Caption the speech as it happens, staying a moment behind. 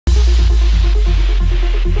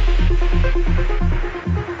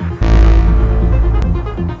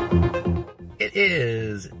It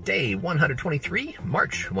is day 123,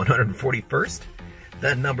 March 141st.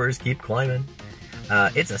 The numbers keep climbing.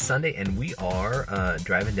 It's a Sunday and we are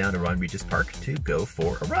driving down to Ron Regis Park to go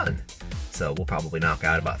for a run. So we'll probably knock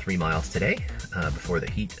out about 3 miles today before the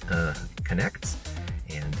heat connects,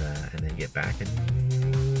 and then get back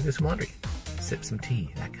and do some laundry, sip some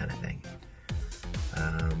tea, that kind of thing.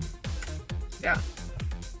 Yeah.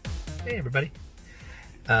 Hey everybody.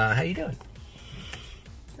 How you doing?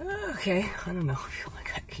 Okay, I don't know. I feel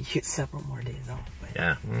like I could use several more days off. But...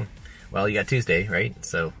 Yeah. Well, you got Tuesday, right?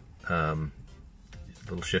 So,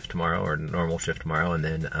 little shift tomorrow, or normal shift tomorrow, and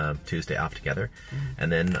then Tuesday off together,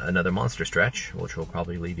 and then another monster stretch, which will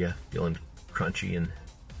probably leave you feeling crunchy and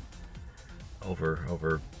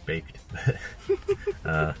over baked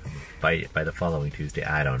by the following Tuesday.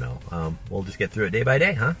 I don't know. We'll just get through it day by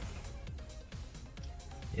day, huh?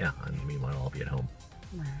 Yeah. I mean, I'll be at home.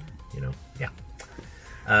 You know. Yeah.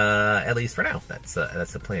 At least for now, that's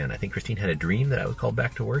the plan. I think Christine had a dream that I was called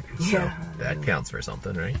back to work, so that counts for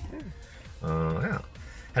something, right? Yeah.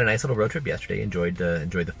 Had a nice little road trip yesterday. Enjoyed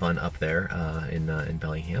the fun up there in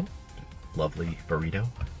Bellingham. Lovely burrito,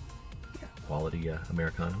 quality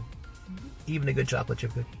Americano, even a good chocolate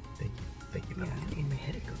chip cookie. Thank you. Yeah, you may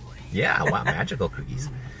hit a good way. Yeah, wow, magical cookies.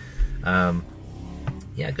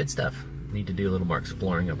 Yeah, good stuff. Need to do a little more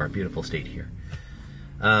exploring of our beautiful state here.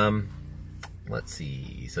 Let's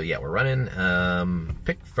see. So yeah, we're running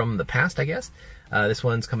pick from the past, I guess. This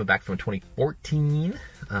one's coming back from 2014.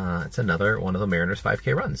 It's another one of the Mariners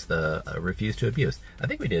 5K runs, the Refuse to Abuse. I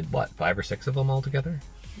think we did, what, 5 or 6 of them all together?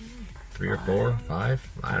 3 or 4,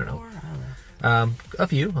 5? I don't know. A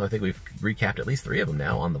few. I think we've recapped at least 3 of them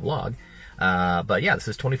now on the vlog. But yeah, this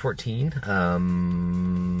is 2014.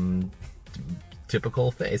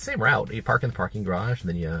 Typical thing. Same route. You park in the parking garage, and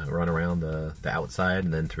then you run around the outside,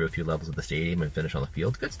 and then through a few levels of the stadium and finish on the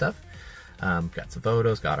field. Good stuff. Got some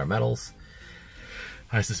photos, got our medals.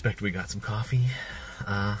 I suspect we got some coffee.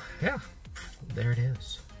 Yeah, there it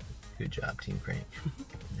is. Good job, Team Crank.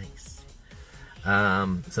 Nice.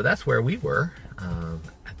 So that's where we were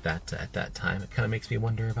at that time. It kind of makes me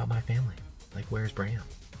wonder about my family. Like, where's Bram?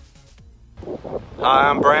 Hi,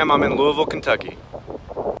 I'm Bram. I'm in Louisville, Kentucky.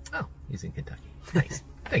 Oh, he's in Kentucky. Nice.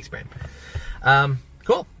 Thanks, Bram.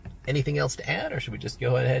 Cool. Anything else to add, or should we just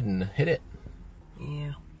go ahead and hit it?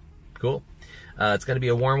 Yeah. Cool. It's going to be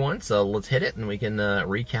a warm one, so let's hit it, and we can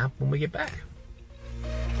recap when we get back.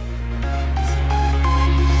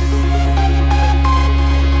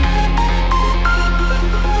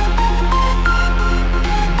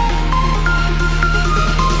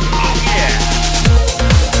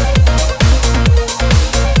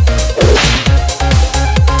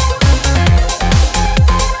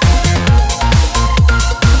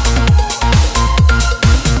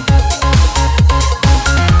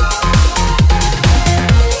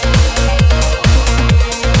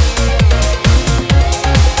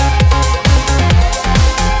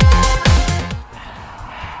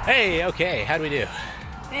 Okay, how'd we do?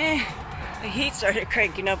 The heat started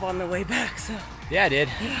cranking up on the way back, so... Yeah, I did.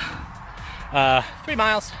 Yeah. 3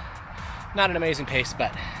 miles. Not an amazing pace,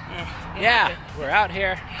 but... Yeah, we're out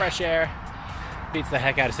here, fresh air. Beats the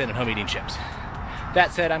heck out of sitting at home eating chips.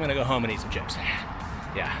 That said, I'm gonna go home and eat some chips.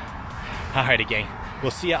 Yeah. Alrighty, gang.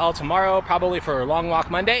 We'll see you all tomorrow, probably for a long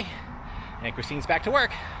walk Monday. And Christine's back to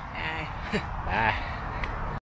work. Bye. Bye.